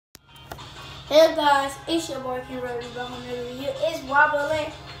Hey guys, it's your boy Ken Rody back on another video. It's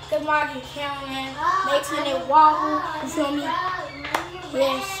wobbling because my cameraman makes it wobble. You feel me?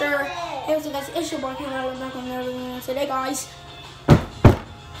 Yes, sir. Hey, what's up, guys? It's your boy Ken Rody back on another video. Today, guys,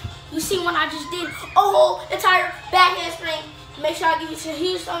 you see what I just did? Oh, entire backhand spring. Make sure I give you a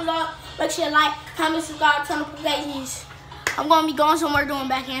huge thumbs up. Make sure you like, comment, subscribe, turn on notifications. I'm gonna be going somewhere doing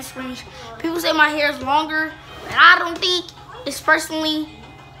backhand springs. People say my hair is longer, but I don't think it's personally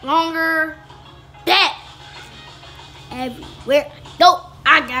longer. That everywhere I go,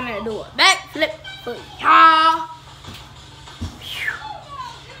 I gotta do a backflip for y'all.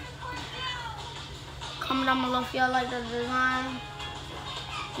 Comment down below if y'all like the design.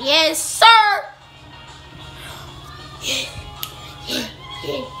 Yes, sir. Yeah.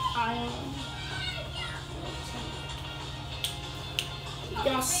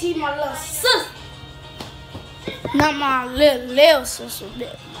 Y'all see my little sister, not my little sister.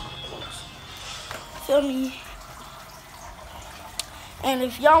 Feel me? And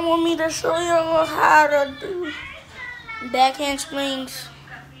if y'all want me to show y'all how to do backhand springs,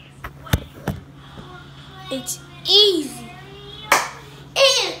 it's easy.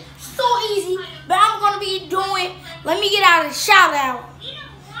 It's so easy, but I'm gonna be doing. Let me get out a shout out.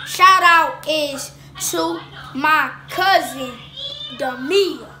 Shout out is to my cousin,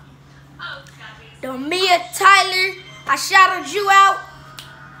 Demia Tyler. I shouted you out.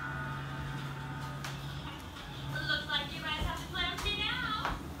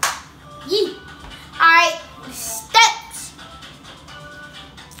 Yeah. Alright, the steps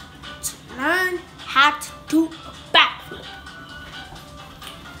to learn how to do a backflip.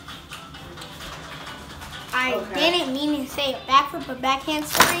 I didn't mean to say a backflip, but backhand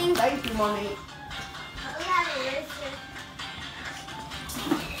spring. Thank you, Mommy.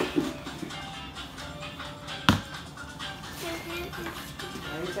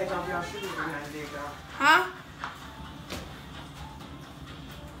 You take off your shoes and then dig out. Huh?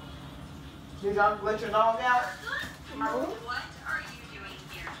 Did y'all let your dog out? What are you doing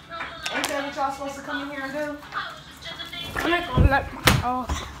here? Ain't that what y'all supposed to come in here and do? I'm not gonna let my dog.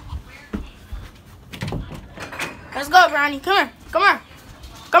 Let's go, Brownie. Come here. Come here.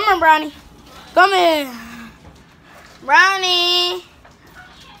 Come here, Brownie. Come here. Brownie.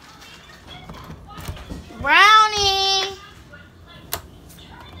 Brownie.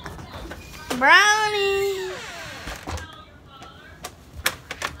 Brownie.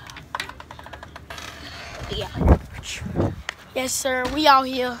 Yeah. Yes, sir. We out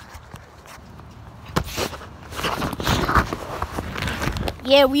here.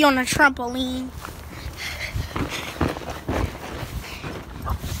 Yeah, we on a trampoline.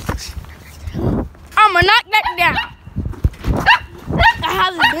 I'ma knock that down. I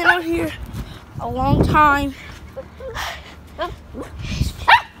haven't been up here a long time.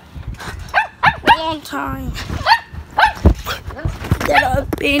 That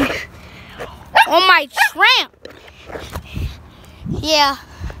I've been on my tramp. Yeah.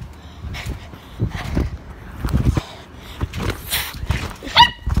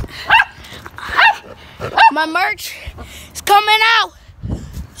 My merch is coming out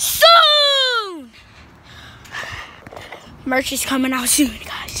soon. Merch is coming out soon,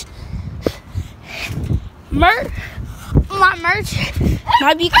 guys. My merch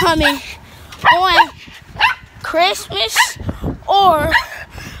might be coming on Christmas or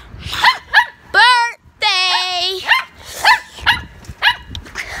birthday.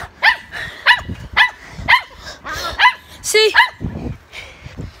 See,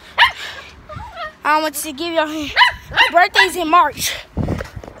 I want to give y'all my birthday's in March.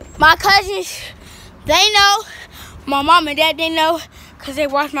 My cousins, they know. My mom and dad, they know because they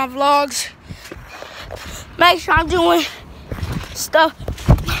watch my vlogs. Make sure I'm doing stuff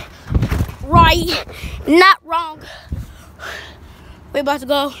right, not wrong. We're about to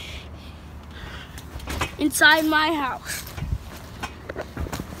go inside my house.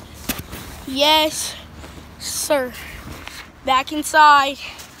 Yes, sir. Back inside.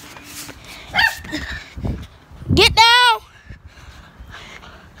 Get down.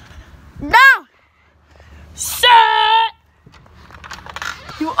 Down. Sir.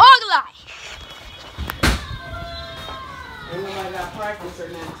 You ugly. Ain't nobody got practice or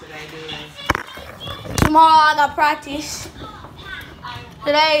nothing today, do they? Tomorrow I got practice.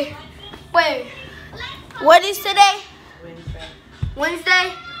 Today, wait, what is today? Wednesday.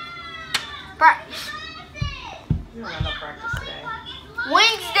 Wednesday? Practice. You don't have no practice today.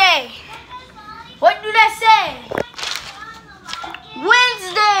 Wednesday. What do that say?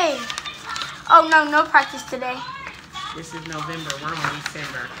 Wednesday. Oh, no practice today. This is November. We're on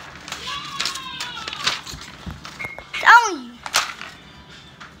December. Telling you.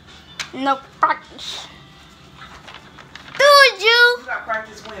 No practice. Dude, You got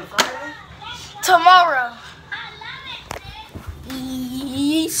practice when, Friday? tomorrow.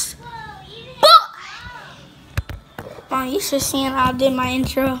 Yes. Mom, you should see how I did my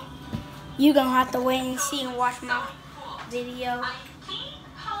intro. You gonna have to wait and see and watch my video. I think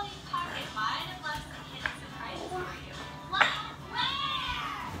Polly's pocket might have left some hidden surprises for you. Where?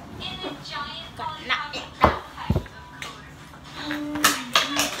 In the giant Polly Pocket backpack of colors.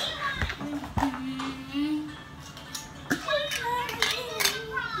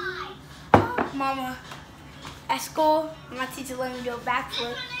 Mama, at school, my teacher let me do a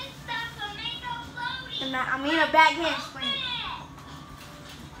backflip. And I mean a backhand spring.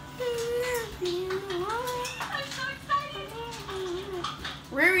 I'm so excited.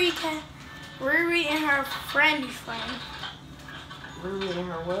 Riri and her friend. Riri and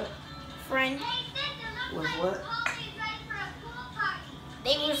her what? Friend. Was what?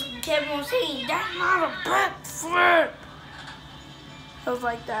 They was kept on saying, that's not a backflip. It was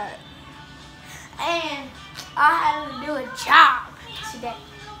like that. And I had to do a job today.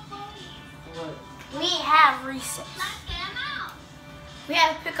 What? We didn't have recess. We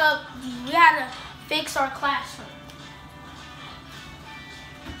had to fix our classroom.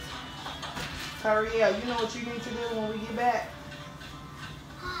 Tariel, you know what you need to do when we get back?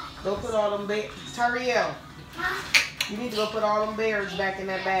 Go put all them bears. Tariel, you need to go put all them bears back in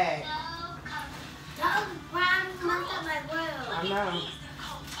that bag. I know.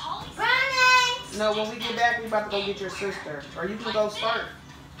 No, when we get back, we about to go get your sister. Or you can go start.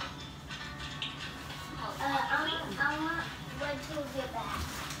 I want when to get back.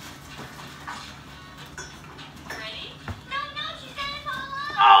 Ready? No, she's gonna fall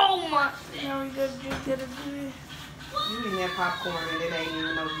off. Oh my! Now we gotta do it. You eating that popcorn and it ain't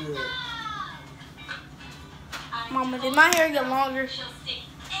even no good. Mama, did my hair get longer? She'll stick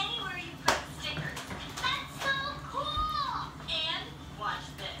anywhere you put stickers. That's so cool. And watch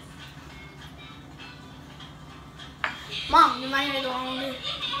this. Mom, did my hair get longer?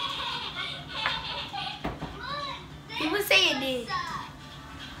 People say it did.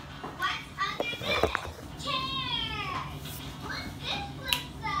 What's under this chair? What's this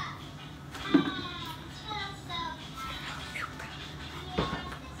place up?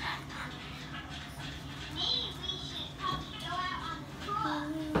 Maybe we should probably go out on the floor.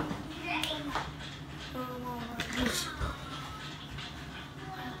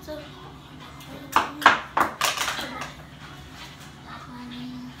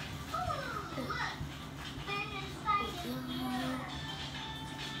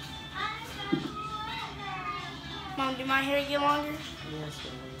 Mom, did my hair get longer? Yes,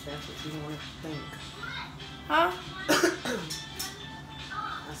 baby, that's what you want to think. Huh?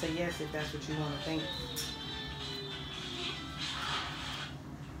 I say yes if that's what you want to think.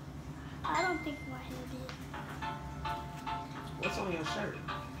 I don't think my hair did. What's on your shirt?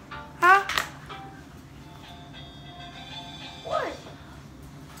 Huh? What?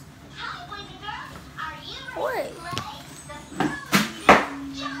 Hi, boys and girls. Are you ready What? to play the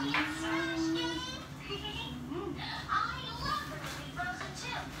giant smash game? I love her to be Frozen 2,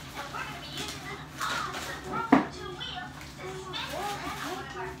 and we're going to be using this awesome Frozen 2 wheel to spin around one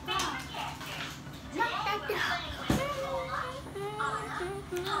of our favorite characters. Today we're playing with Lola,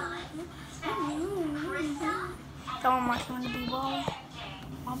 Anna, Spenny, Krista, Don't want to be bald.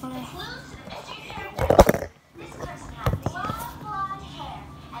 I'll play. Clues to the mystery character. This person has long blonde hair,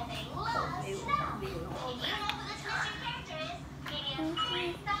 and they love snow. If you know who this mystery character is, give me a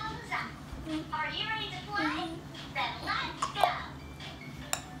 3 thumbs up. Are you ready to play? Then let's go.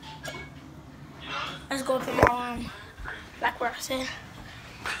 Let's go to my room. Like where I said.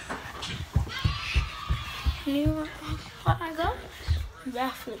 Where I go?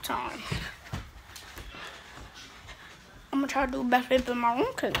 Backflip time. I'm gonna try to do a backflip in my room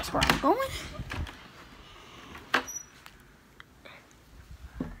because that's where I'm going.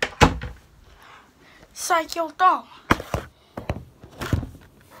 Psych your thumb.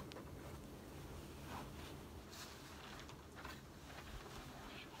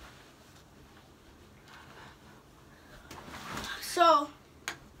 So,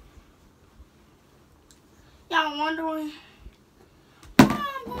 y'all wondering why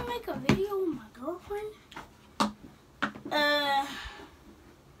I'm gonna make a video with my girlfriend?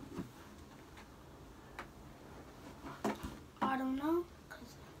 I don't know,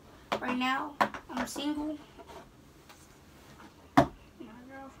 cause right now I'm single. My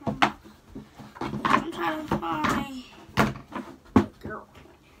girlfriend. I'm trying to find a girlfriend.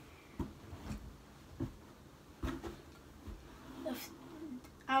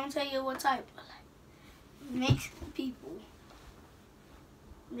 I'm gonna tell you what type. Mixed people.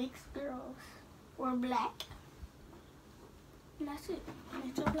 mixed girls or black. And that's it.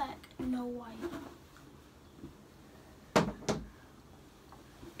 It's a black, no white.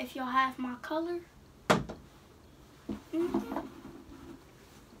 If y'all have my color,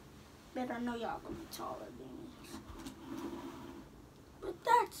 but I know y'all gonna be taller than me. But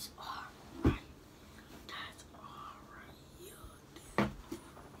that's alright. That's alright.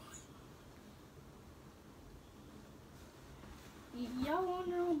 Y'all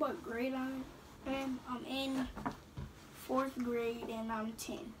wondering what grade I'm in? I'm in 4th grade and I'm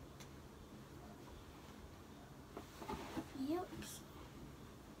 10. Yep.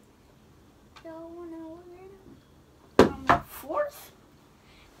 Y'all wanna know what grade I'm in 4th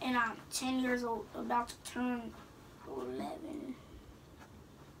and I'm 10 years old, about to turn 11.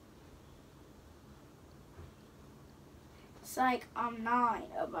 It's like I'm 9,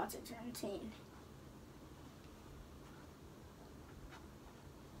 about to turn 10.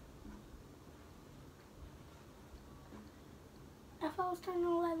 If I was turning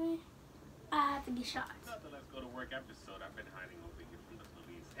 11, I have to get shots. Not the Let's Go to Work episode. I've been hiding over here from the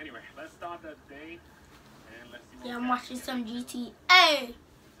police. Anyway, let's start the day and let's see what. Yeah, I'm watching some GTA. Is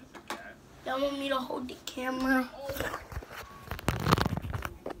this a gas? Y'all want me to hold the camera? So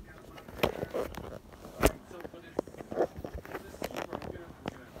for this super, I'm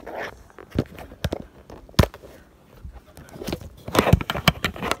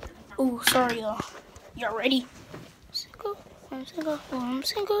gonna Oh, sorry, y'all. Y'all ready? Single. I'm single. Oh, I'm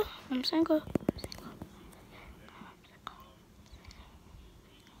single. I'm single.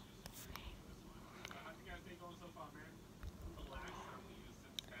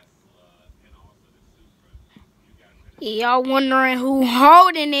 Y'all wondering who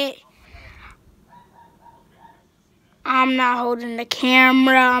holding it? I'm not holding the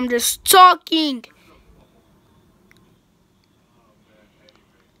camera. I'm just talking.